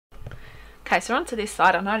Okay, so onto this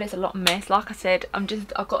side. I know there's a lot of mess. Like I said, I've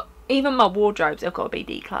got, even my wardrobes have got to be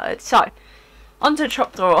decluttered. So, onto the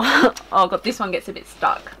top drawer. Oh god, this one gets a bit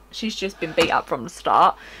stuck. She's just been beat up from the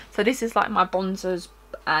start. So this is like my bronzers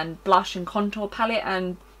and blush and contour palette,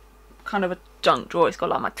 and kind of a junk drawer. It's got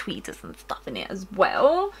like my tweezers and stuff in it as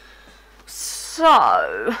well.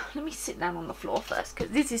 So, let me sit down on the floor first,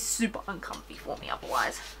 because this is super uncomfy for me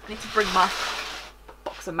otherwise. I need to bring my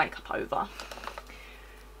box of makeup over.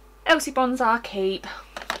 Elsie bronzer, keep.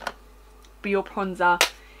 Biore bronzer,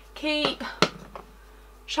 keep.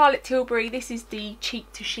 Charlotte Tilbury, this is the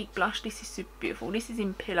Cheek to Chic blush. This is super beautiful. This is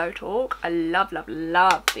in Pillow Talk. I love, love,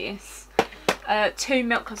 love this. 2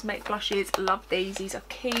 Milk Cosmetic blushes. Love these. These are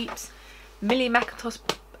keeps. Millie Macintosh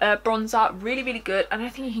bronzer. Really, really good. I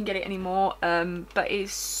don't think you can get it anymore, but it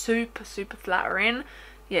is super, super flattering.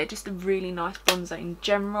 Yeah, just a really nice bronzer in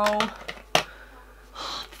general.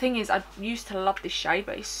 The thing is, I used to love this shade,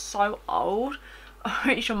 but it's so old. I'm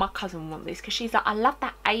pretty sure my cousin wants this, because she's like, I love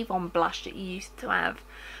that Avon blush that you used to have.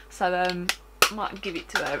 So I might give it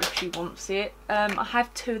to her if she wants it. I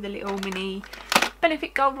have 2 of the little mini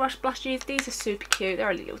Benefit Gold Rush blushes. These are super cute. They're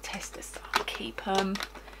a little tester, so I'll keep them.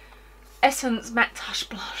 Essence Matte Touch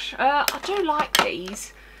blush. I do like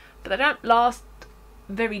these, but they don't last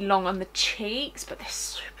very long on the cheeks, but they're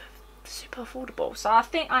super, super affordable. So I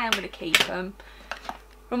think I am going to keep them.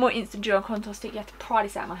 More Instant Duo Contour Stick. You have to pry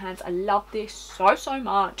this out of my hands. I love this so, so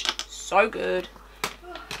much. So good.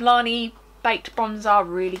 Lani Baked Bronzer.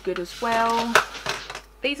 Really good as well.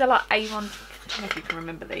 These are like Avon. I don't know if you can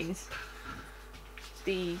remember these.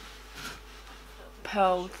 The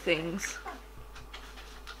pearl things.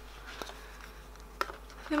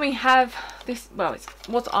 Then we have this, well, it's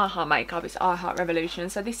what's I Heart Makeup, it's I Heart Revolution.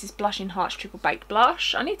 So this is Blush in Hearts Triple Baked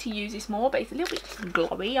Blush. I need to use this more, but it's a little bit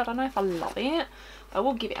glowy. I don't know if I love it, but I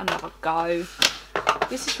will give it another go.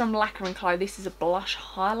 This is from Lacquer & Co. This is a blush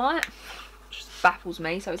highlight. Just baffles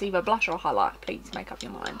me. So it's either blush or highlight. Please make up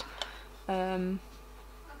your mind.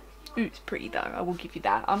 Ooh, it's pretty though. I will give you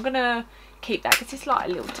that. I'm going to keep that because it's like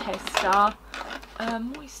a little tester.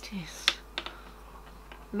 What is this?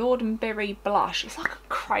 Lord and Berry blush. It's like a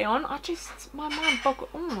crayon. My mind boggled.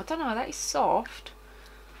 Oh, I don't know. That is soft.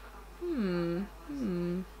 Do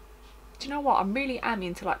you know what? I really am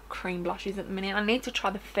into like cream blushes at the minute. I need to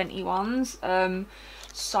try the Fenty ones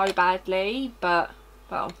so badly, but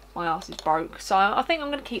well, my ass is broke. So I think I'm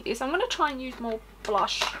going to keep this. I'm going to try and use more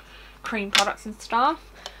blush cream products and stuff.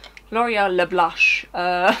 L'Oreal Le Blush.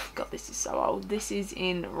 God, this is so old. This is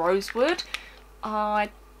in Rosewood.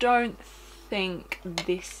 I don't think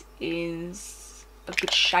this is a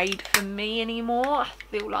good shade for me anymore. I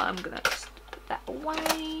feel like I'm gonna just put that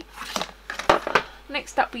away.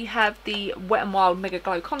 Next up we have the Wet n Wild Mega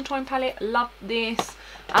Glow Contouring Palette. Love this.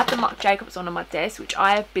 I have the Marc Jacobs on my desk, which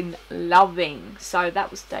I have been loving, so that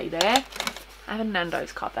will stay there. I have a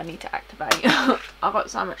Nando's card that I need to activate. I've got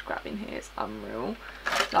so much crap in here, it's unreal.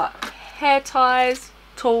 Like hair ties,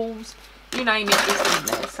 tools, you name it, it's in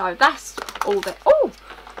there. So that's all there. Oh,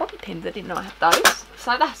 bobby pins, I didn't know I had those.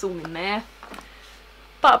 So that's all in there.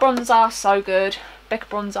 Butter bronzer, so good. Becca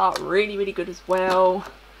bronzer, really, really good as well.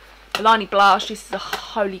 Milani blush, this is a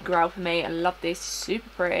holy grail for me. I love this, super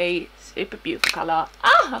pretty, super beautiful colour.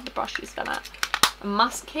 Ah, I have the brush just done that. I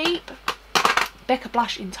must keep Becca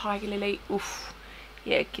blush in Tiger Lily. Oof,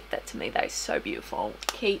 yeah, give that to me. That is so beautiful.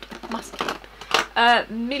 Keep, must keep.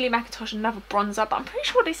 Millie Macintosh, another bronzer, but I'm pretty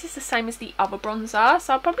sure this is the same as the other bronzer,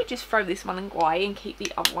 so I'll probably just throw this one away and keep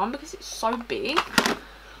the other one because it's so big.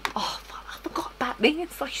 Oh, I forgot about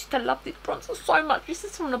this. I used to love this bronzer so much. This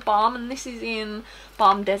is from the Balm, and this is in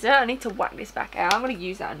Balm Desert. I need to whack this back out. I'm going to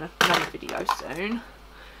use that in another video soon.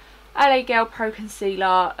 LA Girl Pro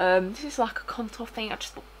Concealer. This is like a contour thing. I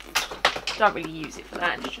just don't really use it for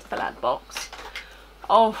that. It's just fell out of the box.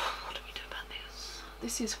 Oh, what do we do about this?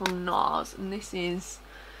 This is from NARS, and this is,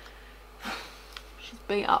 she's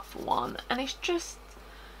beat up for one, and it's just,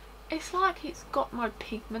 it's like it's got no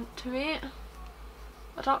pigment to it.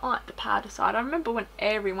 I don't like the powder side. I remember when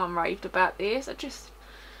everyone raved about this.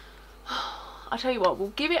 I tell you what, we'll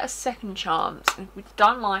give it a second chance, and if we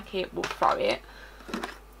don't like it, we'll throw it.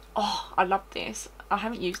 Oh, I love this. I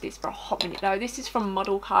haven't used this for a hot minute though. This is from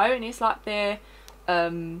Model Co, and it's like their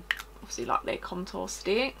obviously like their contour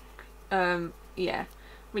stick. Yeah,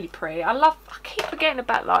 really pretty. I keep forgetting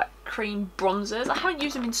about like cream bronzers. I haven't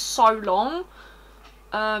used them in so long.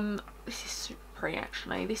 This is super pretty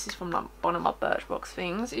actually. This is from like one of my Birchbox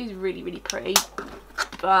things. It is really, really pretty,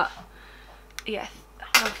 but yeah,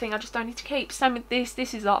 one thing I just don't need to keep. Same with this.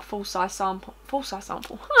 This is like full size sample full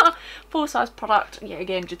size product. Yeah,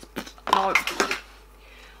 again, just no.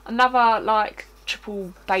 Another like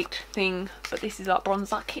triple baked thing, but this is like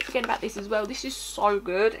bronzer. I keep forgetting about this as well. This is so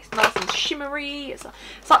good. It's nice and shimmery. It's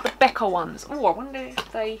like the Becca ones. Oh, I wonder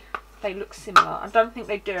if they look similar. I don't think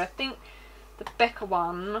they do. I think the Becca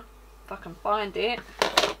one, if I can find it,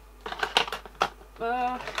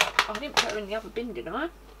 I didn't put her in the other bin, did I?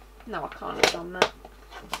 No, I can't have done that.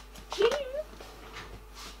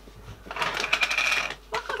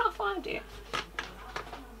 Why can't I find it?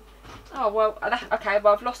 Oh, well, okay,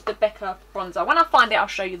 well, I've lost the Becca bronzer. When I find it, I'll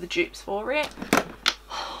show you the dupes for it.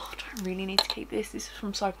 Oh, I don't really need to keep this. This is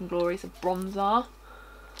from Soap & Glory. It's a bronzer.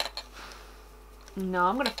 No,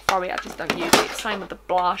 I'm going to throw it. I just don't use it. Same with the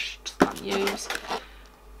blush. Just don't use.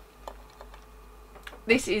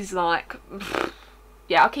 This is like...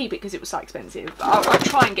 Yeah, I'll keep it because it was so expensive. I'll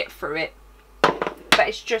try and get through it. But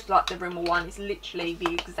it's just like the Rimmel one. It's literally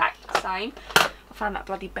the exact same. I found that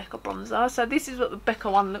bloody Becca bronzer. So this is what the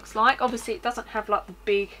Becca one looks like. Obviously it doesn't have like the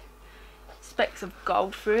big specks of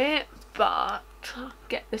gold through it, but I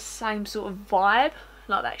get the same sort of vibe,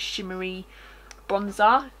 like that shimmery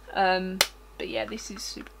bronzer. But yeah, this is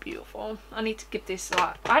super beautiful. I need to give this,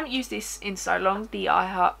 like, I haven't used this in so long, the I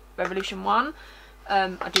Heart Revolution one.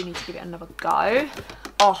 I do need to give it another go.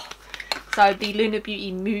 Oh, so the Lunar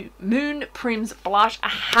Beauty Moon Prims blush. I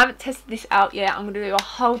haven't tested this out yet. I'm going to do a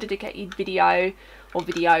whole dedicated video, or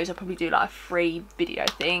videos. I'll probably do like a free video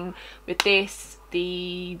thing with this,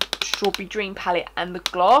 the Strawberry Dream palette and the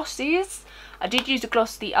glosses. I did use a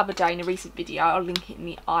gloss the other day in a recent video. I'll link it in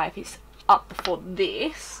the eye if it's up before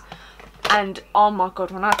this. And oh my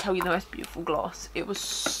god, when I tell you the most beautiful gloss, it was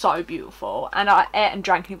so beautiful. And I ate and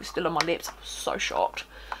drank and it was still on my lips. I was so shocked.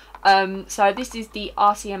 So this is the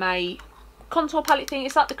RCMA contour palette thing.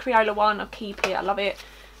 It's like the Crayola one. I'll keep it. I love it.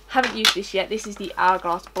 Haven't used this yet. This is the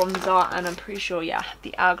Hourglass bronzer, and I'm pretty sure, yeah,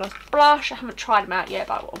 the Hourglass blush. I haven't tried them out yet,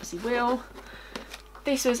 but I obviously will.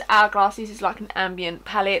 This was Hourglass. This is like an ambient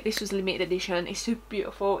palette. This was limited edition. It's super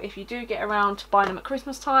beautiful. If you do get around to buying them at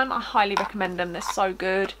Christmas time, I highly recommend them. They're so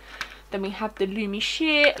good. Then we have the Lumi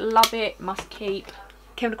Sheer. Love it. Must keep.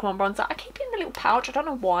 Chemical One bronzer. I keep it in a little pouch. I don't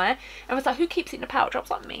know why. And I was like, who keeps it in a pouch? I was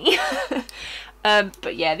like, me.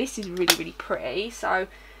 But yeah, this is really, really pretty. So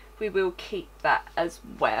we will keep that as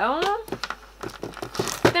well.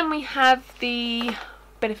 Then we have the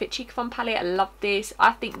Benefit Cheek Fond palette. I love this.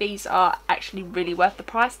 I think these are actually really worth the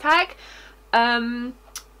price tag. But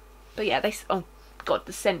yeah, they... Oh god,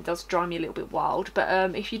 the scent does drive me a little bit wild.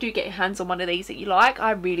 But if you do get your hands on one of these that you like,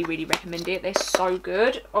 I really, really recommend it. They're so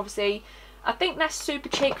good. Obviously, I think that's super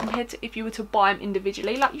cheap compared to if you were to buy them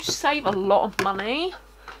individually. Like, you save a lot of money.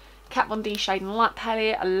 Kat Von D Shade and Light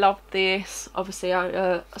palette. I love this. Obviously,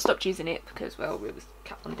 I stopped using it because, well, it was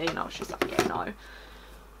Kat Von D and I was just like, yeah, no.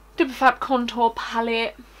 Fab Contour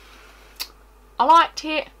palette. I liked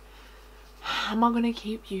it. Am I going to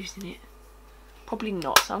keep using it? Probably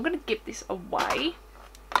not. So I'm going to give this away.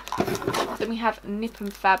 Then we have Nip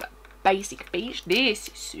and Fab Basic Beach. This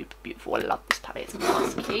is super beautiful. I love this palette. It's a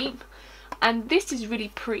must keep. And this is really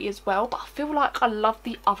pretty as well, but I feel like I love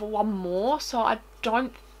the other one more, so I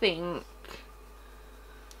don't think...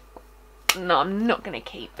 No, I'm not going to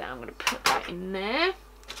keep that. I'm going to put that in there.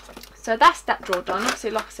 So that's that drawer done. Obviously,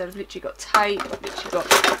 like I said, I've literally got tape, I've literally got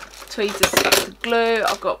tweezers stuck to glue,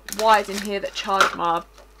 I've got wires in here that charge my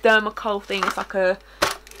Dermacol thing. It's like a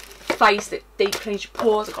face that deep cleans your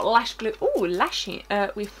pores. I've got lash glue. Oh, lashing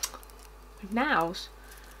with nails.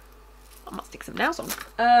 I might stick some nails on.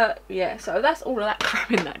 Yeah, so that's all of that crap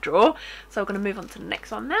in that drawer. So we're going to move on to the next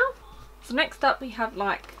one now. So next up we have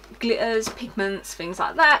like glitters, pigments, things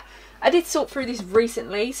like that. I did sort through this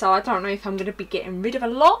recently, so I don't know if I'm going to be getting rid of a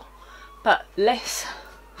lot, but let's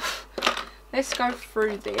go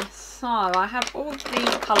through this. So I have all these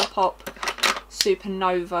Colourpop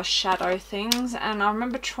Supernova shadow things, and I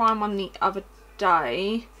remember trying one the other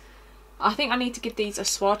day. I think I need to give these a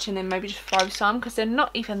swatch and then maybe just throw some, because they're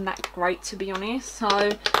not even that great, to be honest. So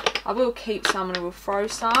I will keep some and I will throw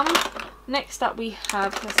some. Next up we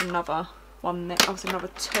have, there's another one there. Oh, it's another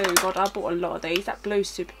two. God, I bought a lot of these. That blue's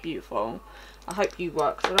super beautiful. I hope you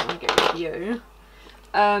work, because I don't want to get rid of you.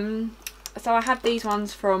 So I have these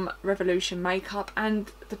ones from Revolution Makeup,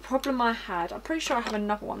 and the problem I had, I'm pretty sure I have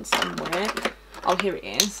another one somewhere. Oh, here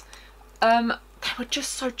it is. They were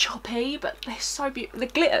just so choppy, but they're so beautiful. The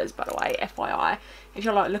glitters, by the way, FYI, if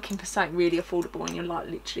you're like looking for something really affordable and you're like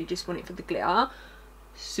literally just want it for the glitter,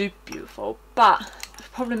 super beautiful. But the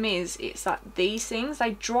problem is, it's like these things,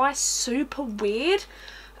 they dry super weird.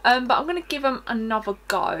 But I'm going to give them another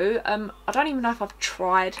go. I don't even know if I've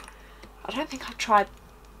tried, I don't think I've tried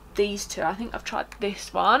these two. I think I've tried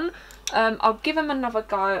this one. I'll give them another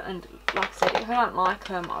go, and like I said, if I don't like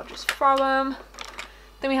them, I'll just throw them.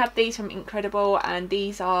 Then we have these from Incredible, and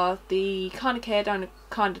these are the kind of care,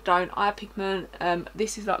 kind of don't eye pigment.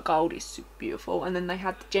 This is like gold, it's super beautiful. And then they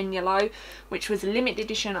had the Gen Yellow, which was a limited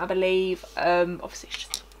edition, I believe. Obviously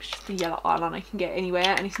it's just the yellow eyeliner you can get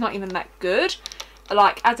anywhere, and it's not even that good.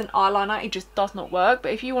 Like as an eyeliner, it just does not work.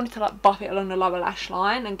 But if you wanted to like buff it along the lower lash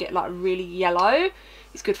line and get like really yellow,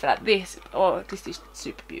 it's good for that. This is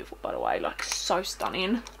super beautiful, by the way, like so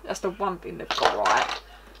stunning. That's the one thing they've got right.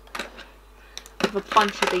 I have a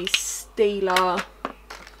bunch of these Stila.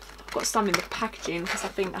 I've got some in the packaging because I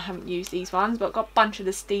think I haven't used these ones, but I've got a bunch of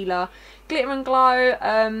the Stila Glitter and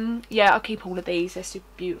Glow. Yeah, I'll keep all of these, they're super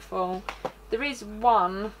beautiful. There is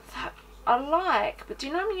one that I like, but do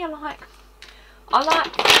you know me, I like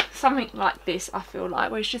something like this, I feel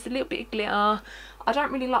like, where it's just a little bit of glitter. I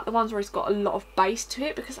don't really like the ones where it's got a lot of base to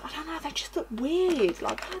it, because I don't know, they just look weird.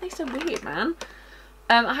 Like, why are they so weird, man?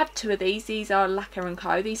 I have two of these. These are Lacquer &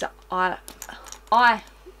 Co. These are eye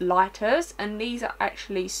lighters, and these are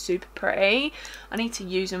actually super pretty. I need to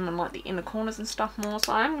use them on like the inner corners and stuff more,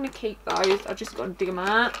 so I'm going to keep those. I've just got to dig them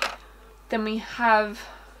out. Then we have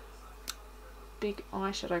big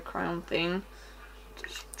eyeshadow crayon thing.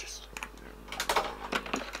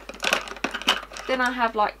 Then I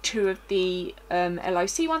have like two of the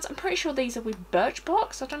LOC ones. I'm pretty sure these are with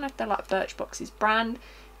Birchbox. I don't know if they're like Birchbox's brand.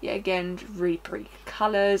 Yeah, again, really pretty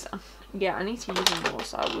colours. Yeah, I need to use them more,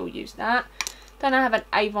 so I will use that. Then I have an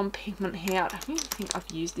Avon pigment here. I don't even think I've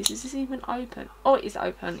used this. Is this even open? Oh, it is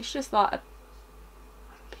open. It's just like a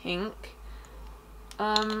pink.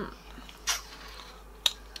 Do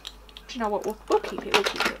you know what? We'll keep it. We'll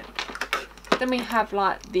keep it. Then we have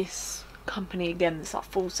like this company again that's like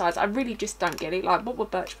full size. I really just don't get it. Like, what were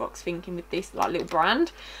Birchbox thinking with this like little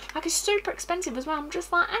brand? Like, it's super expensive as well. I'm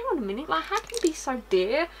just like, hang on a minute, like, how can it be so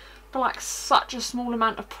dear for like such a small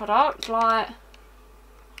amount of product? Like,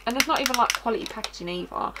 and it's not even like quality packaging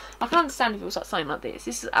either. I can understand if it was like something like this.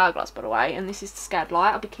 This is Hourglass, by the way, and this is the Scad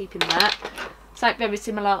Light. I'll be keeping that. Something very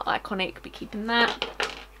similar, Iconic, be keeping that.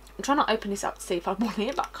 I'm trying to open this up to see if I want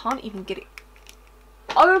it, but I can't even get it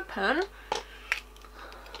open.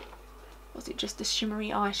 Was it just a shimmery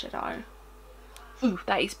eyeshadow? Ooh,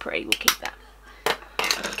 that is pretty. We'll keep that.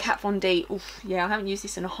 Kat Von D. Oof, yeah, I haven't used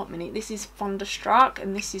this in a hot minute. This is Thunderstruck,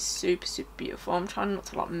 and this is super, super beautiful. I'm trying not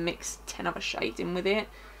to like mix 10 other shades in with it.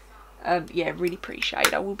 Yeah, really pretty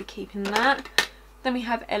shade. I will be keeping that. Then we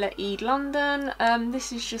have Ella Eid London.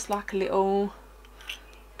 This is just like a little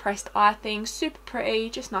pressed eye thing. Super pretty.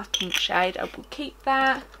 Just nice pink shade. I will keep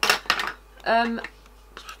that.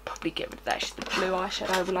 Probably get rid of that. It's just the blue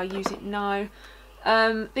eyeshadow. Will I use it? No.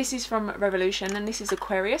 This is from Revolution, and this is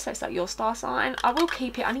Aquarius, so it's like your star sign. I will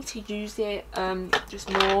keep it. I need to use it just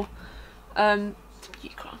more. You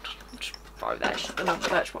can't just throw that. It's just another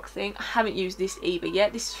Birchbox thing. I haven't used this either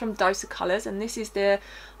yet. This is from Dose of Colours, and this is the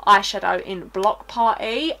eyeshadow in Block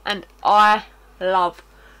Party, and I love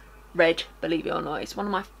red, believe it or not. It's one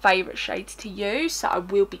of my favourite shades to use, so I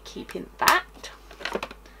will be keeping that.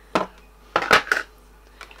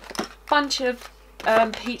 Bunch of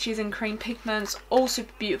peaches and cream pigments, all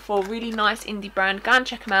super beautiful, really nice indie brand. Go and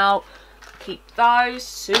check them out. Keep those,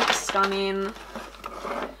 super stunning.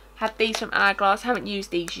 Have these from Hourglass. Haven't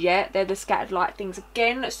used these yet. They're the Scattered Light things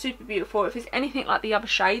again, super beautiful. If it's anything like the other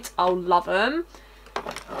shades, I'll love them.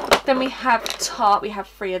 Then we have Tarte. We have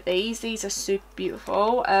 3 of these. These are super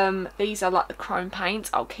beautiful. These are like the chrome paints.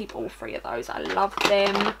 I'll keep all 3 of those. I love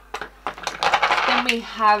them. Then we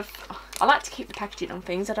have, I like to keep the packaging on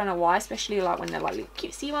things. I don't know why, especially like when they're like little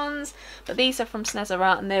cutesy ones. But these are from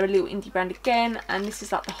Snazara, and they're a little indie brand again. And this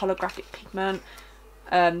is like the holographic pigment.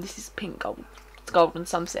 This is pink gold, golden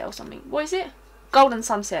sunset or something. What is it? Golden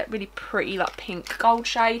sunset. Really pretty, like pink gold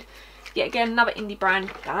shade. Yet again, another indie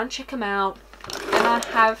brand. Go and check them out. Then I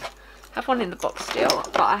have one in the box still,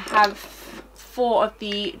 but I have 4 of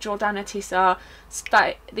the Jordana Tissa.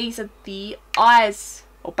 These are the eyes,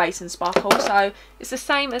 or base and sparkle, so it's the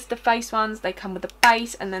same as the face ones. They come with a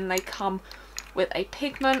base, and then they come with a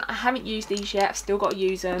pigment. I haven't used these yet. I've still got to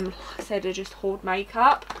use them. Like I said, they're just hoard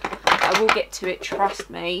makeup. I will get to it,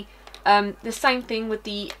 trust me. The same thing with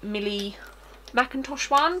the Millie Macintosh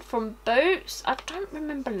one from Boots. I don't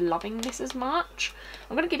remember loving this as much.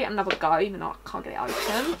 I'm going to give it another go, even though I can't get it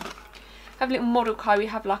open. Have a little Model Co. We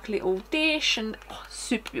have like a little dish, and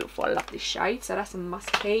super beautiful. I love this shade, so that's a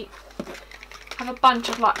must keep. Have a bunch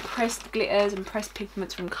of like pressed glitters and pressed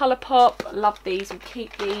pigments from Colourpop. Love these. We'll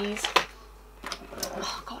keep these.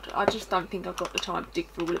 Oh god, I just don't think I've got the time to dig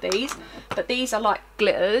through all of these. But these are like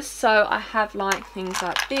glitters, so I have like things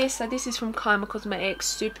like this. So this is from Kaima Cosmetics,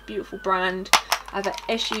 super beautiful brand. I have an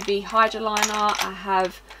SUV Hydra liner. I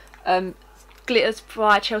have glitters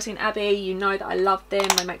by Chelsea and Abby. You know that I love them.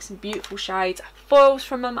 They make some beautiful shades. Foils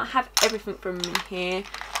from them. I have everything from them in here.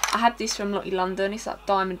 I have this from Lottie London. It's like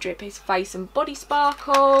Diamond Drip. It's Face and Body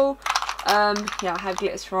Sparkle. Yeah, I have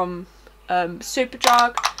glitters from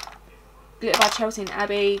Superdrug. Glitter by Chelsea and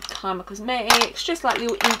Abby. Karma Cosmetics. Just like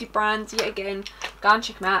little indie brands. Yet again, go and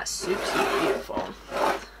check them out. Super, super beautiful.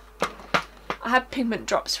 I have pigment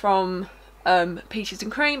drops from Peaches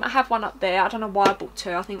and Cream. I have one up there. I don't know why I bought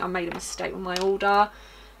two. I think I made a mistake with my order.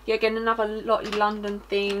 Yeah, again, another Lottie London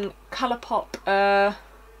thing. Colourpop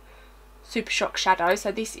Super Shock Shadow.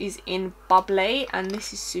 So this is in Bubbly, and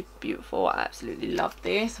this is super beautiful. I absolutely love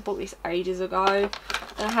this. I bought this ages ago.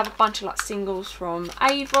 And I have a bunch of like singles from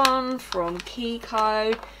Avon, from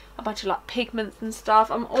Kiko, a bunch of like pigments and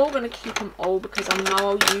stuff. I'm all going to keep them all because I know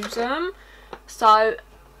I'll use them. So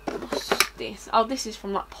what's this? Oh, this is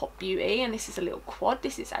from like Pop Beauty, and this is a little quad.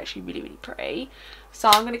 This is actually really, really pretty. So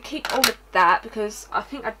I'm going to keep all of that because I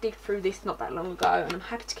think I did through this not that long ago, and I'm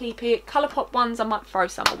happy to keep it. Colourpop ones, I might throw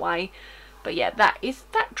some away. But yeah, that is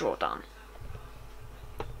that drawer done.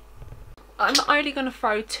 I'm only going to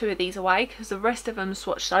throw two of these away because the rest of them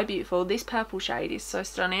swatch so beautiful. This purple shade is so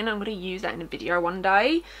stunning. I'm going to use that in a video one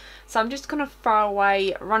day. So I'm just going to throw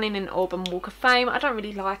away Running in Orb and Walk of Fame. I don't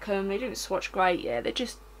really like them. They didn't swatch great. Yeah, they're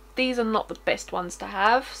just, these are not the best ones to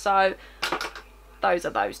have. So those are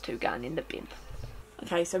those two going in the bin.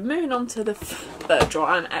 Okay, so moving on to the third drawer.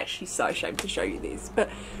 I'm actually so ashamed to show you this. But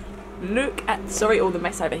look at, sorry all the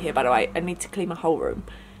mess over here by the way. I need to clean my whole room.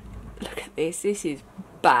 Look at this. This is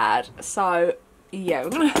bad. So yeah, we're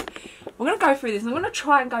gonna go through this. I'm gonna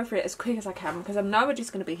try and go through it as quick as I can because I know we're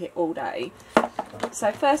just gonna be here all day.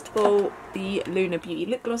 So first of all, the Luna Beauty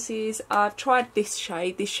lip glosses. I've tried this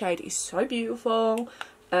shade. This shade is so beautiful.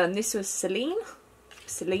 This was Celine,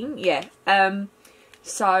 yeah.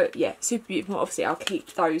 So yeah, super beautiful. Obviously I'll keep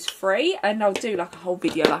those free, and I'll do like a whole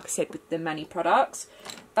video like I said with the many products.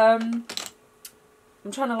 I'm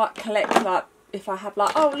trying to like collect like if I have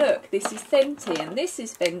like, oh look, this is Fenty and this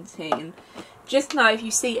is Fenty, and just know if you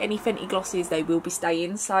see any Fenty glosses they will be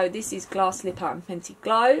staying. So this is Glass Lip Art and Fenty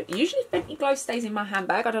Glow. Usually Fenty Glow stays in my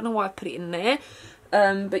handbag. I don't know why I put it in there,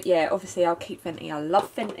 but yeah, obviously I'll keep Fenty. I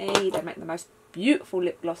love Fenty. They make the most beautiful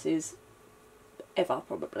lip glosses ever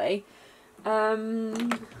probably.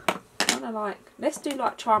 Let's do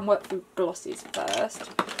like try and work through glosses first.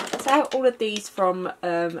 So I have all of these from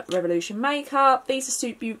Revolution Makeup. These are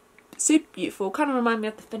super beautiful, kind of remind me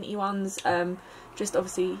of the Fenty ones, just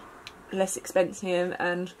obviously less expensive,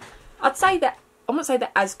 and I'd say that, I wouldn't say they're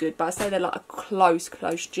as good, but I'd say they're like a close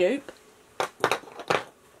dupe.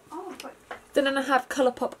 Then I have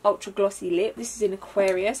Colourpop Ultra Glossy Lip. This is in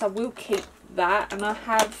Aquarius. I will keep that, and I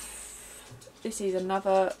have, this is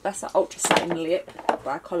another, that's an Ultra Satin Lip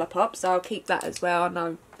by Colourpop, so I'll keep that as well. I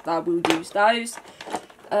know that I will use those.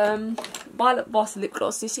 Violet Voss lip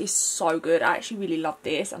gloss. This is so good. I actually really love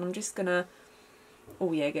this, and I'm just gonna,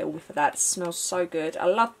 oh yeah, get a whiff of that. It smells so good. I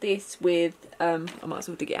love this with I might as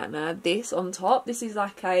well dig it out now. This on top. This is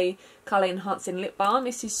like a colour enhancing lip balm.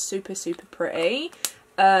 This is super pretty.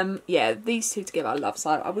 Yeah, these two together I love,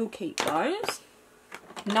 so I will keep those.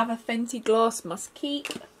 Another Fenty gloss, must keep.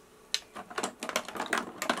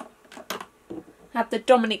 I have the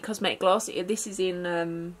Dominique Cosmetic gloss. This is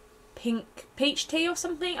in pink peach tea or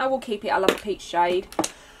something. I will keep it. I love the peach shade.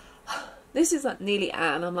 This is like nearly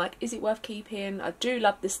out, and I'm like, is it worth keeping? I do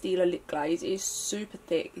love the Stila lip glaze. It is super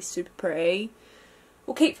thick. It's super pretty.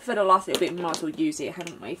 We'll keep it for the last little bit. We might as well use it,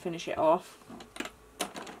 haven't we? Finish it off.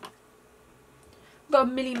 I've got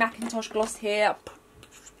a Millie Macintosh gloss here.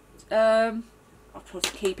 I'll probably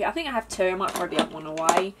keep it. I think I have two. I might throw the other one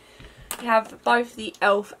away. We have both the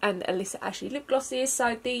e.l.f. and Alyssa Ashley lip glosses.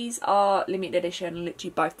 So these are limited edition,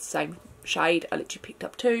 literally both the same shade. I literally picked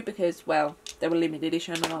up two because, well, they were limited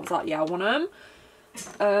edition and I was like, yeah, I want them.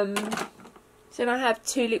 So then I have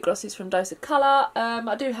two lip glosses from Dose of Colour.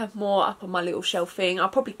 I do have more up on my little shelf thing. I'll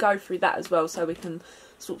probably go through that as well so we can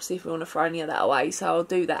sort of see if we want to throw any of that away. So I'll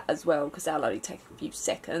do that as well because that'll only take a few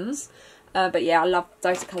seconds. But yeah, I love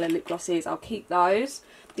Dose of Colour lip glosses. I'll keep those.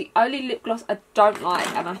 The only lip gloss I don't like,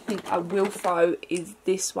 and I think I will throw, is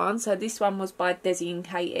this one. So this one was by Desi and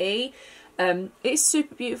Katie. It's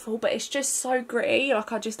super beautiful, but it's just so gritty.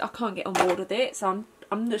 Like I can't get on board with it. So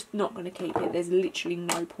I'm just not going to keep it. There's literally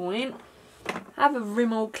no point. I have a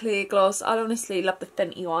Rimmel clear gloss. I honestly love the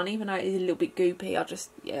Fenty one, even though it is a little bit goopy.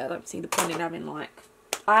 I don't see the point in having like.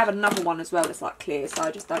 I have another one as well that's like clear, so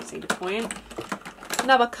I just don't see the point.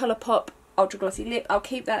 Another Colourpop Ultra Glossy Lip. I'll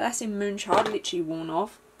keep that. That's in Moonchild, literally worn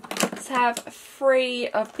off. Let's have 3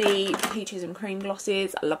 of the Peaches and Cream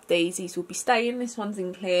glosses. I love these. These will be staying. This one's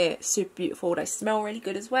in clear. Super beautiful. They smell really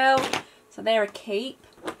good as well. So they're a keep.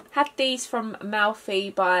 Had these from Malfi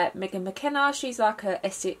by Megan McKenna. She's like a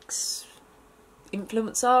Essex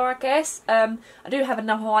influencer, I guess. I do have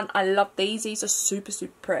another one. I love these. These are super,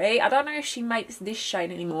 super pretty. I don't know if she makes this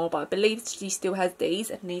shade anymore, but I believe she still has these,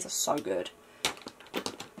 and these are so good.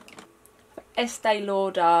 Estee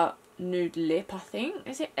Lauder Nude Lip, I think.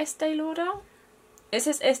 Is it Estee Lauder? It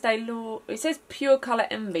says Estee Lauder. It says Pure Colour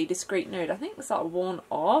Envy Discreet Nude. I think it's like worn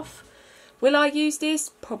off. Will I use this?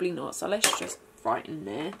 Probably not, so let's just write in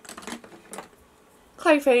there.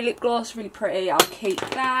 Chloe Fairy lip gloss, really pretty. I'll keep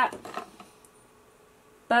that.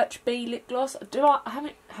 Birch Bee lip gloss.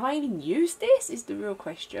 Have I even used this? Is the real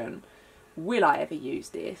question. Will I ever use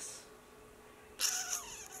this?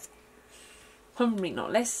 Probably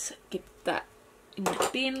not. Let's give that in the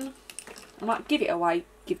bin. I might give it away.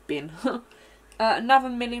 Give bin. Another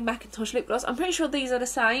Millie Mackintosh lip gloss. I'm pretty sure these are the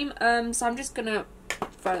same. So I'm just gonna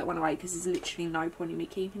throw that one away because there's literally no point in me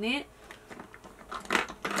keeping it.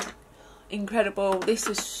 Incredible. This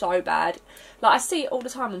is so bad. Like, I see it all the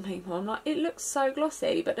time on people. I'm like, it looks so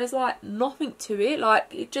glossy, but there's like nothing to it.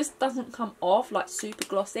 Like, it just doesn't come off like super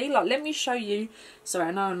glossy. Like, let me show you. Sorry,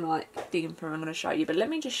 I know I'm like digging through. I'm going to show you, but let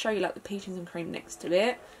me just show you like the peaches and cream next to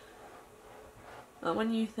it. Like,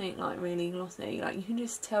 when you think like really glossy, like you can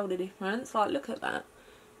just tell the difference. Like, look at that.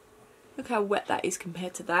 Look how wet that is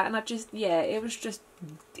compared to that. And I just, yeah, it was just,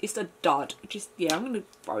 it's a dud. Just, yeah, I'm going to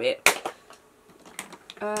throw it.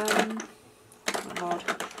 Oh God.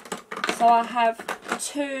 So I have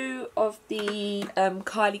 2 of the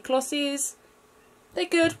Kylie glosses. They're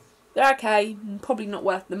good. They're okay. Probably not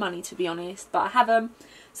worth the money, to be honest. But I have them,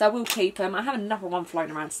 so I will keep them. I have another one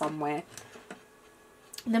floating around somewhere.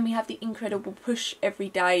 And then we have the Incredible Push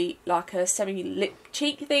Everyday, like a semi-lip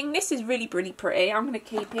cheek thing. This is really, really pretty. I'm going to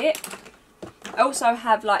keep it. I also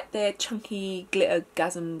have like their chunky glitter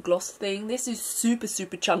gasm gloss thing. This is super,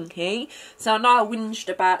 super chunky. So I know I whinged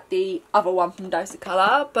about the other one from Dose of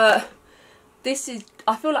Colour, but this is,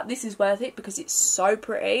 I feel like this is worth it because it's so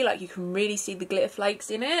pretty. Like, you can really see the glitter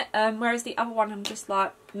flakes in it. Whereas the other one, I'm just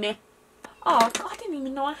like, meh. Oh, I didn't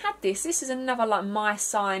even know I had this. This is another like my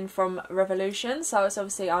sign from Revolution. So it's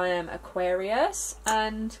obviously I am Aquarius.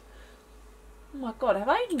 And oh my God, have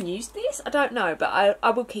I even used this? I don't know, but I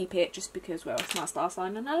will keep it just because, well, it's my star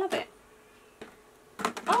sign and I love it.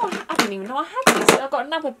 Oh, I didn't even know I had this. I've got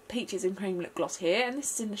another peaches and cream lip gloss here, and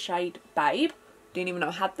this is in the shade Babe. Didn't even know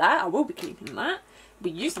I had that. I will be keeping that. I'll be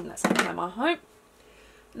using that sometime, I hope.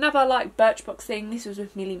 Another like Birchbox thing. This was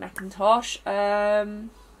with Millie Mackintosh.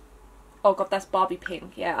 Oh God, that's Barbie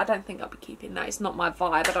Pink. Yeah, I don't think I'll be keeping that. It's not my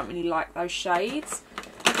vibe. I don't really like those shades.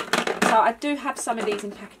 So I do have some of these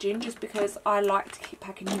in packaging just because I like to keep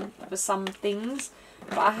packaging for some things.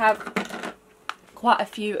 But I have quite a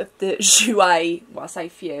few of the Jouer, well I say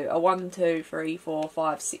few, 1, 2, 3, 4,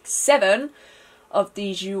 5, 6, 7 of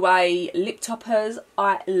the Jouer lip toppers.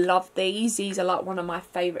 I love these. These are like one of my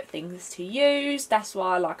favourite things to use. That's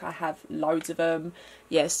why like I have loads of them.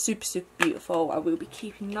 Yeah, super, super beautiful. I will be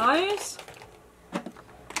keeping those.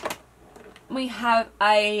 We have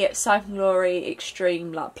a Siphon Glory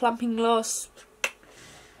Extreme like plumping gloss.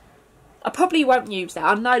 I probably won't use that.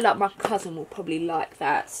 I know like my cousin will probably like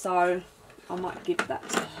that, so I might give that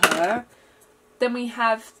to her. Then we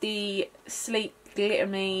have the Sleek Glitter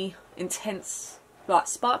Me Intense like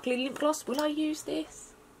sparkly lip gloss. Will I use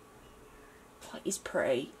this? Oh, it's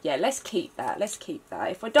pretty. Yeah, let's keep that. Let's keep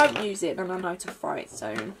that. If I don't use it, then I know to throw it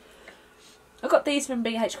soon. I got these from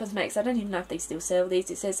BH Cosmetics. I don't even know if they still sell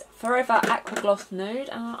these. It says Forever Aqua Gloss Nude,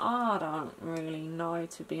 and I don't really know,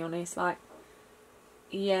 to be honest. Like,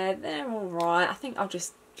 yeah, they're alright. I think I'll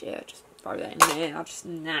just, yeah, just throw that in there. I'll just,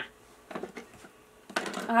 nah.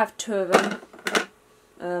 I have 2 of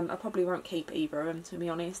them. I probably won't keep either of them, to be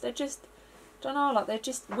honest. They're just, don't know, like, they're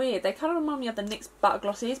just weird. They kind of remind me of the NYX Butter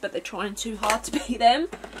Glosses, but they're trying too hard to be them.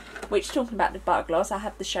 Which, talking about the butter gloss, I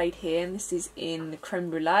have the shade here, and this is in the Creme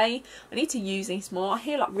Brulee. I need to use these more. I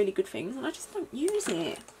hear like really good things, and I just don't use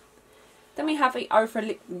it. Then we have the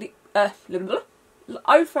Ofra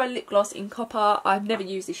lip gloss in Copper. I've never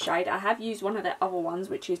used this shade. I have used one of their other ones,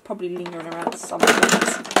 which is probably lingering around somewhere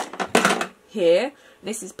here.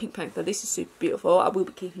 This is Pink Panther. This is super beautiful. I will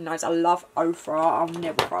be keeping those. I love Ofra. I'll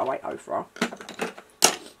never throw away Ofra.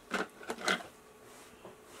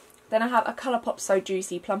 Then I have a Colourpop So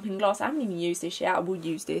Juicy Plumping Gloss. I haven't even used this yet. I will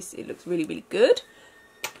use this. It looks really, really good.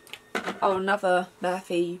 Oh, another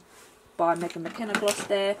Murphy by Megan McKenna gloss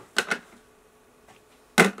there.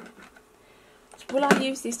 Will I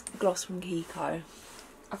use this gloss from Kiko?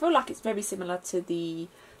 I feel like it's very similar to the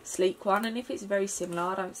Sleek one. And if it's very similar,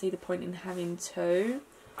 I don't see the point in having 2.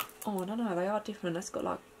 Oh, I don't know. They are different. It's got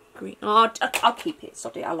like green. Oh, I'll keep it.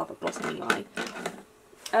 Sorry, I love a gloss anyway.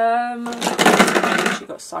 She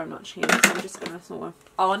got so much here, so I'm just gonna sort of.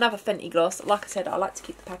 Oh, another Fenty gloss. Like I said, I like to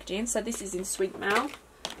keep the packaging. So this is in Sweet Mouth.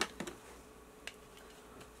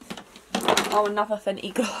 Oh, another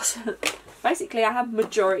Fenty gloss. Basically, I have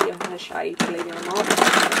majority of her shade, believe it or not.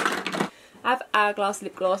 I have Hourglass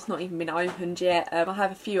lip gloss, not even been opened yet. I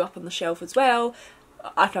have a few up on the shelf as well.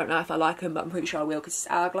 I don't know if I like them, but I'm pretty sure I will because it's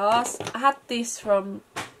Hourglass. I had this from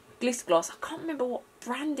Gliss Gloss. I can't remember what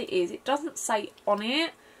brand it is. It doesn't say on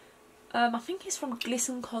it. I think it's from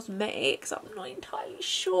Glisten Cosmetics. I'm not entirely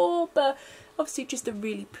sure, but obviously just a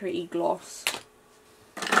really pretty gloss.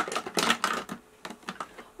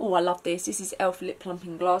 Oh, I love this. This is Elf Lip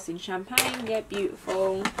Plumping Gloss in Champagne. Yeah,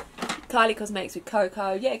 beautiful. Kylie Cosmetics with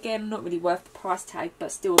Cocoa. Yeah, again, not really worth the price tag,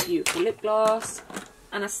 but still a beautiful lip gloss.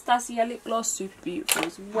 Anastasia lip gloss, super beautiful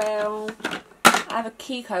as well. I have a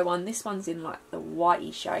Kiko one. This one's in like the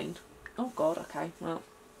whitey shade. Oh god, okay, well.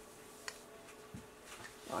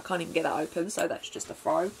 I can't even get that open, so that's just a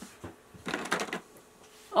throw.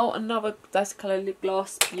 Oh, another Dose Colour lip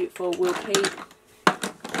gloss. Beautiful, will keep.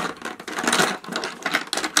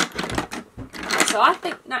 So I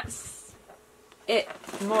think that's it,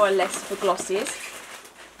 more or less, for glosses.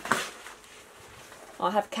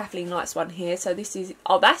 I have Kathleen Light's one here. So this is,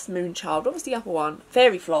 oh, that's Moonchild. What was the other one?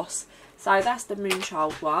 Fairy Floss. So that's the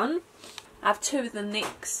Moonchild one. I have two of the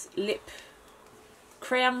NYX lip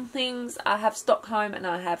crayon things. I have Stockholm and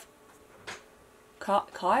I have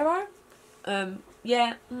Cairo.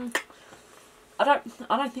 Yeah. I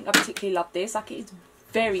don't think I particularly love this. Like, it's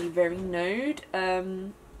very, very nude.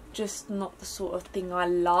 Just not the sort of thing I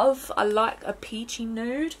love. I like a peachy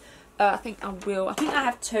nude. I think I will. I think I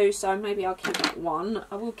have two, so maybe I'll keep that one.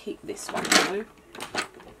 I will keep this one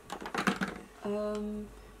though.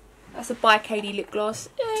 That's a By Katie lip gloss.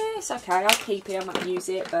 Yeah, it's okay. I'll keep it. I might use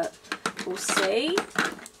it, but we'll see.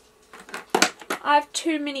 I have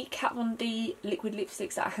two mini Kat Von D liquid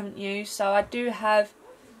lipsticks that I haven't used. So I do have,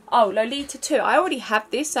 oh, Lolita 2. I already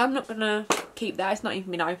have this, so I'm not going to keep that. It's not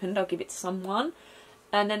even been opened. I'll give it to someone.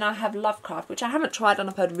 And then I have Lovecraft, which I haven't tried and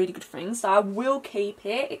I've heard really good things. So I will keep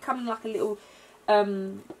it. It comes in like a little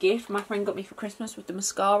gift my friend got me for Christmas with the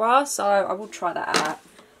mascara. So I will try that out.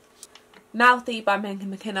 Mouthy by Menke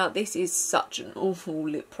McKenna. This is such an awful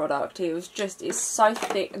lip product. It was just, it's so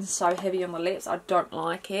thick and so heavy on the lips. I don't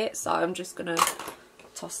like it. So I'm just going to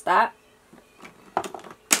toss that.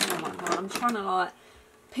 Oh my god, I'm trying to like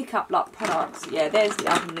pick up like products. Yeah, there's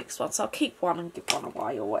the other NYX one. So I'll keep one and give one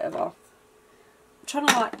away or whatever. I'm trying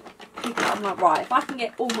to like pick it up. I'm like, right, if I can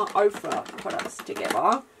get all my Ofra products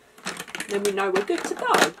together, then we know we're good to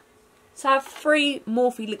go. So I have three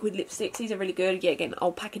Morphe liquid lipsticks. These are really good. Yeah, again,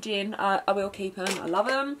 old packaging. I will keep them. I love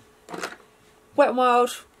them. Wet n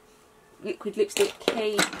Wild liquid lipstick,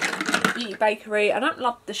 keep. Beauty Bakery. I don't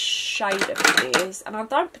love the shade of this, and I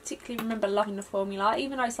don't particularly remember loving the formula,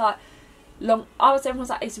 even though it's like long. Everyone was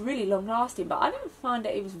like, it's really long lasting, but I didn't find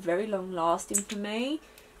that it was very long lasting for me.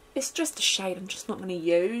 It's just a shade I'm just not going to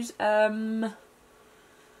use. Yeah,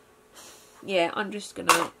 I'm just going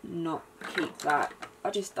to not keep that.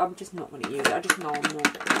 I'm just not going to use it. I just know I'm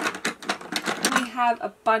not. We have a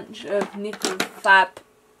bunch of Nip and Fab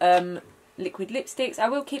liquid lipsticks. I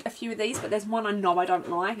will keep a few of these, but there's one I know I don't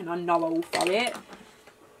like, and I know I will throw it.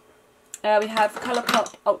 We have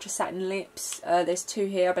Colourpop Ultra Satin Lips. There's two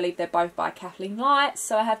here. I believe they're both by Kathleen Light.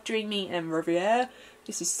 So I have Dreamy and Riviere.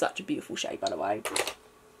 This is such a beautiful shade, by the way.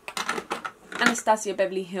 Anastasia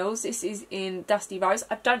Beverly Hills. This is in Dusty Rose.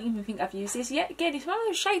 I don't even think I've used this yet. Again, it's one of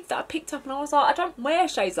those shades that I picked up and I was like, I don't wear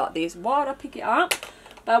shades like this. Why would I pick it up?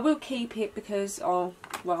 But I will keep it because, oh,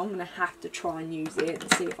 well, I'm going to have to try and use it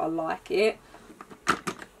and see if I like it.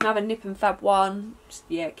 Another Nip and Fab one.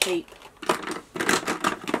 Yeah, keep.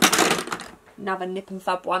 Another Nip and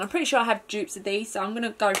Fab one. I'm pretty sure I have dupes of these, so I'm going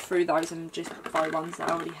to go through those and just throw ones that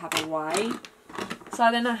I already have away. So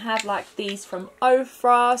then I have like these from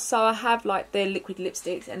Ofra. So I have like the liquid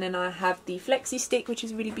lipsticks, and then I have the Flexi Stick, which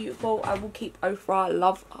is really beautiful. I will keep Ofra. I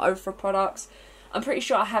love Ofra products. I'm pretty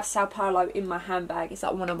sure I have Sao Paulo in my handbag. It's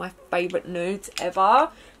like one of my favourite nudes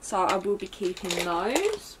ever. So I will be keeping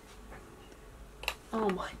those. Oh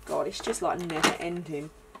my god, it's just like never ending.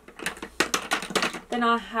 Then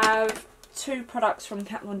I have two products from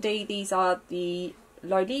Kat Von D. These are the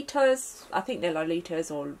Lolitas. I think they're Lolitas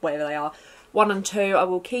or whatever they are. 1 and 2, I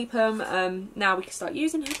will keep them. Now we can start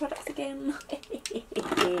using her products again.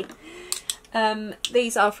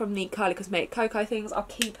 These are from the Kylie Cosmetics Cocoa things. I'll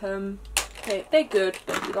keep them. They're good,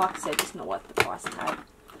 but like I said, it's not worth the price tag.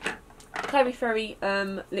 Chloe Ferry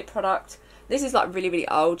lip product. This is like really, really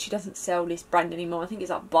old. She doesn't sell this brand anymore. I think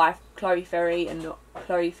it's like by Chloe Ferry and not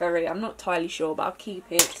Chloe Ferry. I'm not entirely sure, but I'll keep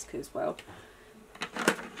it just because, well,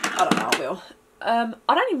 I don't know, I will. I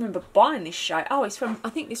don't even remember buying this shade. Oh, it's from, I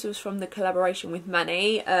think this was from the collaboration with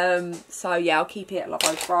Manny. So yeah, I'll keep it. I love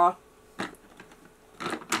Ofra.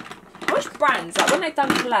 I wish brands, like when they've done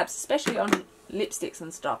collabs, especially on lipsticks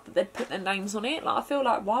and stuff, that they'd put their names on it. Like, I feel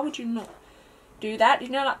like, why would you not do that? You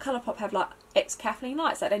know, like Colourpop have like ex-Kathleen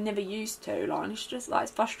lights that they never used to. Like, and it's just like,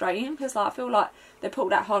 it's frustrating because like I feel like they put all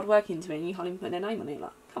that hard work into it and you can't even put their name on it.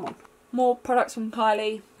 Like, come on. More products from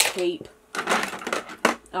Kylie. Keep.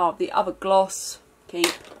 Oh, the other gloss.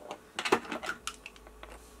 Keep.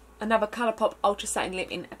 Another Colourpop Ultra Satin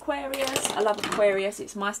Lip in Aquarius. I love Aquarius.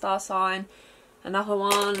 It's my star sign. Another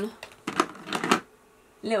one.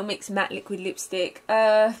 Little Mix Matte Liquid Lipstick.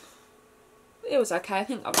 It was okay. I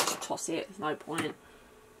think I'll just toss it. There's no point.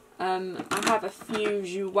 I have a few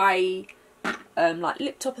Jouer like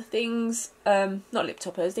lip topper things. Not lip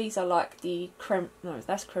toppers. These are like the creme. No,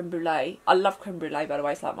 that's creme brulee. I love creme brulee, by the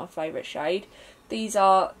way. It's like my favourite shade. These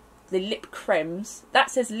are the lip cremes.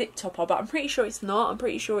 That says lip topper, but I'm pretty sure it's not. I'm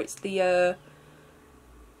pretty sure it's the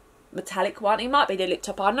metallic one. It might be the lip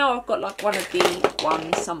topper. I know I've got like one of the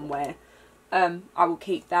ones somewhere. I will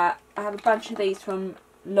keep that. I have a bunch of these from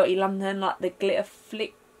Lottie London, like the glitter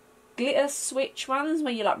switch ones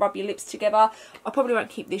where you like rub your lips together. I probably won't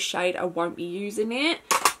keep this shade. I won't be using it.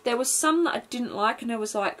 There was some that I didn't like, and there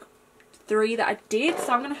was like 3 that I did,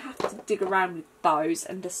 so I'm gonna have to dig around with those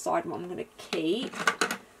and decide what I'm gonna keep.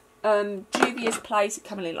 Juvia's Place, it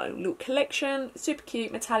comes in like a little collection, super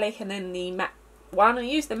cute, metallic, and then the matte one. I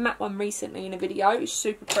used the matte one recently in a video. It's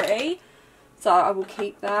super pretty, so I will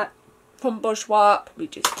keep that. From Bourjois, probably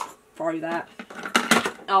just throw that.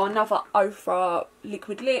 Oh, another Ofra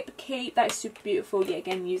liquid lip. Keep. That is super beautiful. Yeah,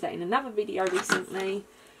 again, used that in another video recently.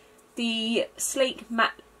 The sleek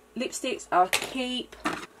matte lipsticks I'll keep.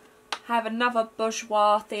 Have another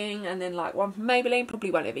Bourjois thing, and then like one from Maybelline.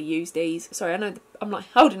 Probably won't ever use these. Sorry, I know I'm like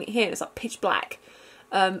holding it here and it's like pitch black.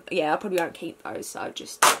 Yeah, I probably won't keep those, so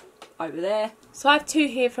just over there. So I have 2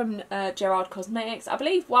 here from Gerard Cosmetics. I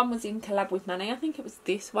believe one was in collab with Manny. I think it was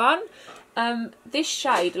this one. This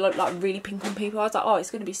shade looked like really pink on people. I was like, oh, it's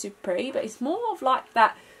going to be super pretty, but it's more of like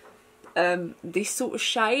that this sort of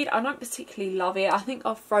shade. I don't particularly love it. I think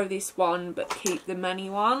I'll throw this one but keep the Manny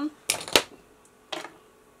one.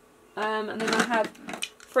 And then I have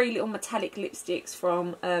 3 little metallic lipsticks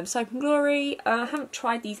from Soap and Glory. I haven't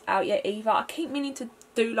tried these out yet either. I keep meaning to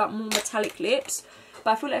do like more metallic lips,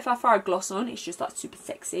 but I feel like if I throw a gloss on, it's just like super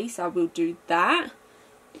sexy, so I will do that.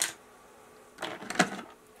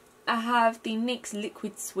 I have the NYX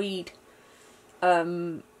Liquid Suede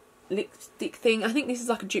lipstick thing. I think this is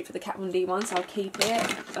like a dupe for the Kat Von D one, so I'll keep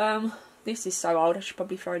it. This is so old, I should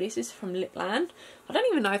probably throw this. This is from Lipland. I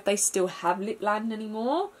don't even know if they still have Lipland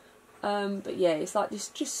anymore. But yeah, it's like this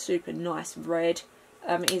just super nice red.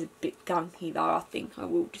 It is a bit gunky though. I think I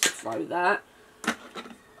will just throw that.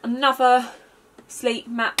 Another sleek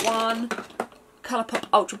matte one, Colourpop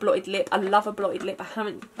Ultra Blotted Lip. I love a blotted lip. I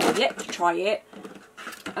haven't yet to try it.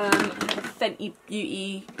 Fenty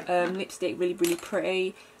Beauty lipstick, really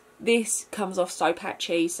pretty. This comes off so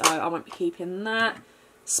patchy, so I won't be keeping that.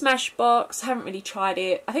 Smashbox, haven't really tried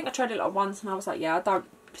it. I think I tried it like once and I was like, yeah, I don't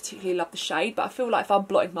particularly love the shade, but I feel like if I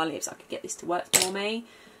blotted my lips I could get this to work for me.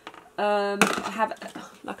 I have,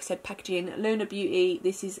 like I said, packaging Luna Beauty.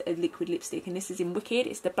 This is a liquid lipstick and this is in Wicked.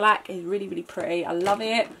 It's the black. It's really pretty. I love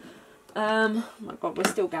it. Oh my god, we're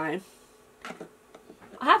still going.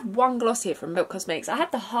 I have one gloss here from Milk Cosmetics. I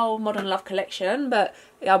had the whole Modern Love collection, but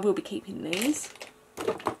I will be keeping these.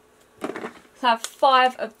 So I have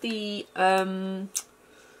 5 of the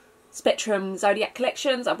Spectrum Zodiac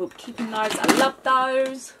collections. I will be keeping those. I love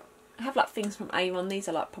those. I have like things from Avon. These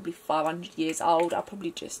are like probably 500 years old. I'll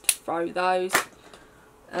probably just throw those.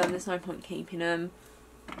 There's no point keeping them.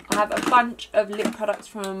 I have a bunch of lip products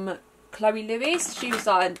from Chloe Lewis. She was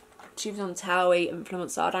on Towie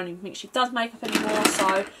influencer. I don't even think she does makeup anymore, so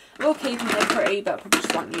I will keep them. They're pretty, but I probably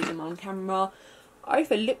just won't use them on camera.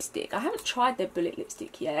 Over lipstick, I haven't tried their bullet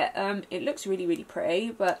lipstick yet. It looks really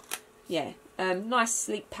pretty, but yeah, nice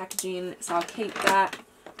sleek packaging, so I'll keep that.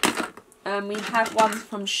 We have ones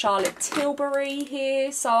from Charlotte Tilbury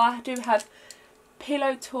here, so I do have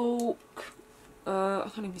Pillow Talk. I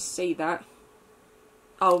can't even see that.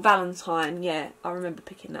 Oh, Valentine, yeah, I remember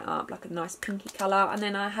picking that up, like a nice pinky colour. And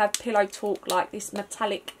then I have Pillow Talk, like this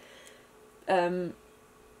metallic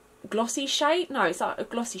glossy shade. No, it's like a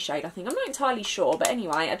glossy shade, I think. I'm not entirely sure, but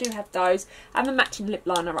anyway, I do have those. I have a matching lip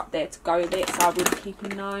liner up there to go with it, so I will be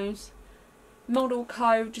keeping those. Model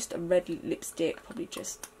Co, just a red lipstick, probably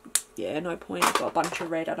just, yeah, no point. I've got a bunch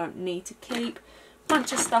of red I don't need to keep.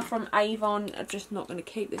 Bunch of stuff from Avon. I'm just not going to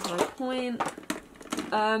keep. There's no point.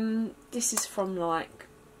 This is from like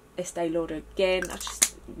Estee Lauder again. I'm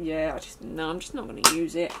just not going to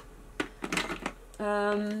use it.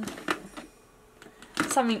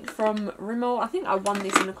 Something from Rimmel. I think I won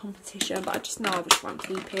this in a competition, but I just know I just won't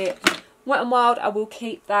keep it. Wet n Wild, I will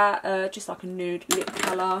keep that. Just like a nude lip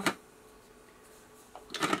colour.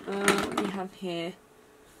 What do we have here?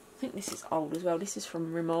 I think this is old as well. This is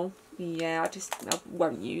from Rimmel. Yeah, I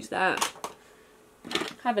won't use that. I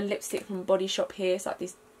have a lipstick from Body Shop here. It's like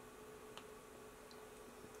this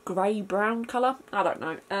grey brown colour. I don't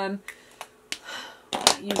know.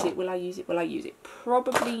 Will I use it? Will I use it?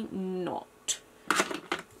 Probably not.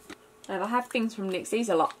 I have things from NYX. These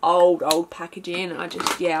are like old packaging.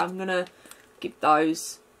 I'm gonna give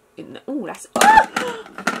those in the, oh, that's,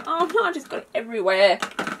 oh no, I just got it everywhere.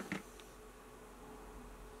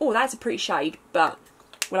 Oh, that's a pretty shade, but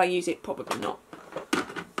will I use it? Probably not.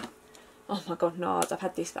 Oh my god, NARS, I've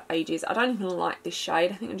had this for ages. I don't even like this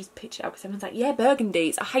shade. I think I just pitch it out because everyone's like, yeah,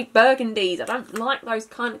 burgundies. I hate burgundies. I don't like those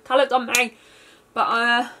kind of colours on me.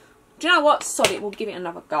 But, do you know what? Sod it, we'll give it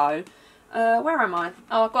another go. Where am I?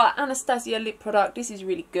 Oh, I've got Anastasia lip product. This is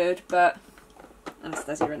really good, but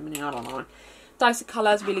Anastasia Remini, I don't know. Dose of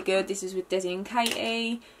Colours, really good. This is with Desi and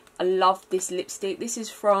Katie. I love this lipstick. This is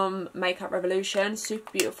from Makeup Revolution. Super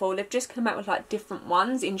beautiful. They've just come out with like different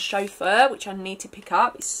ones in Chauffeur, which I need to pick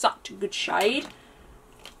up. It's such a good shade.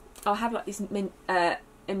 I'll have like this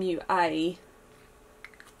MUA.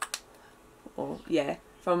 Or yeah,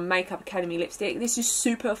 from Makeup Academy lipstick. This is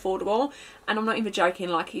super affordable, and I'm not even joking.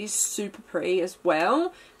 Like, it is super pretty as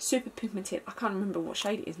well. Super pigmented. I can't remember what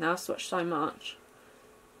shade it is now. I swatched so much.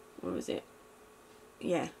 What was it?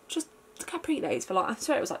 Yeah, just look how pretty that is for like, I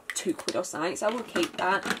swear it was like £2 or something, so I will keep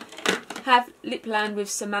that. Have Lipland with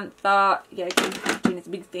Samantha. Yeah, again, packaging is a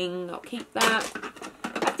big thing. I'll keep that.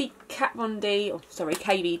 Have the Kat Von D, or sorry,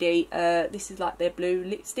 KVD. This is like their blue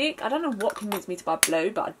lipstick. I don't know what convinced me to buy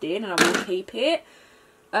blue, but I did, and I will keep it.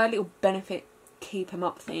 A little Benefit keep 'em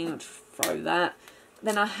up thing. I'll just throw that.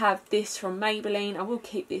 Then I have this from Maybelline. I will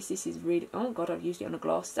keep this. This is really, oh god, I've used it on a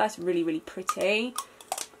gloss. That's really, really pretty.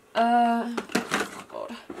 Oh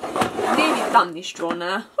god, I've nearly done this drawer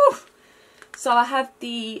now. Whew. So I have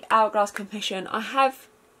the Hourglass Confession. I have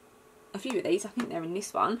a few of these. I think they're in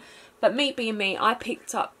this one. But me being me, I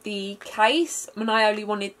picked up the case when I only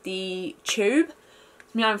wanted the tube.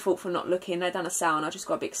 It's my own fault for not looking. They've done a sale and I just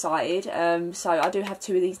got a bit excited. So I do have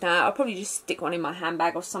 2 of these now. I'll probably just stick one in my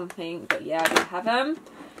handbag or something. But yeah, I do have them.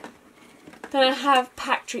 Then I have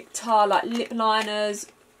Patrick Tar, like lip liners,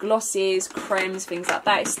 glosses, creams, things like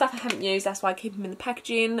that. It's stuff I haven't used, that's why I keep them in the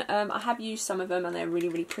packaging. I have used some of them and they're really,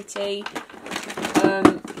 really pretty.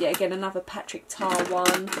 Yeah, again, another Patrick Tar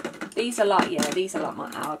one. These are like, yeah, these are like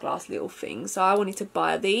my Hourglass little things. So I wanted to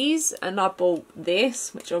buy these and I bought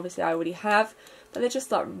this, which obviously I already have. But they're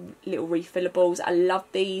just like little refillables. I love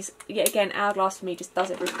these. Yeah, again, Hourglass for me just does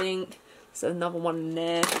everything. So another one in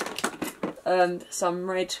there. Some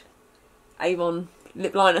red Avon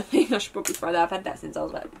lip liner thing. I should probably throw that. I've had that since I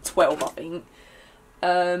was like 12, I think.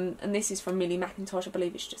 And this is from Millie Mackintosh. I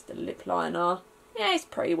believe it's just a lip liner. Yeah, it's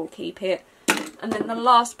pretty. We'll keep it. And then the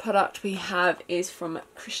last product we have is from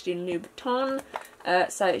Christian Louboutin.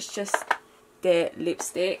 So it's just their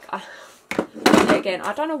lipstick. Again,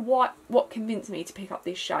 I don't know what convinced me to pick up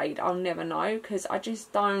this shade. I'll never know, because I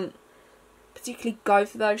just don't particularly go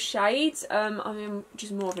for those shades. I'm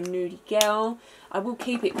just more of a nudie girl. I will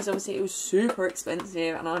keep it because obviously it was super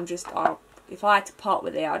expensive, and I'm just, if I had to part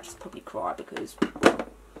with it, I'd just probably cry because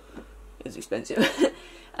it was expensive.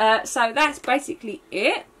 So that's basically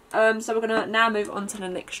it. So we're going to now move on to the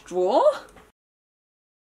next drawer.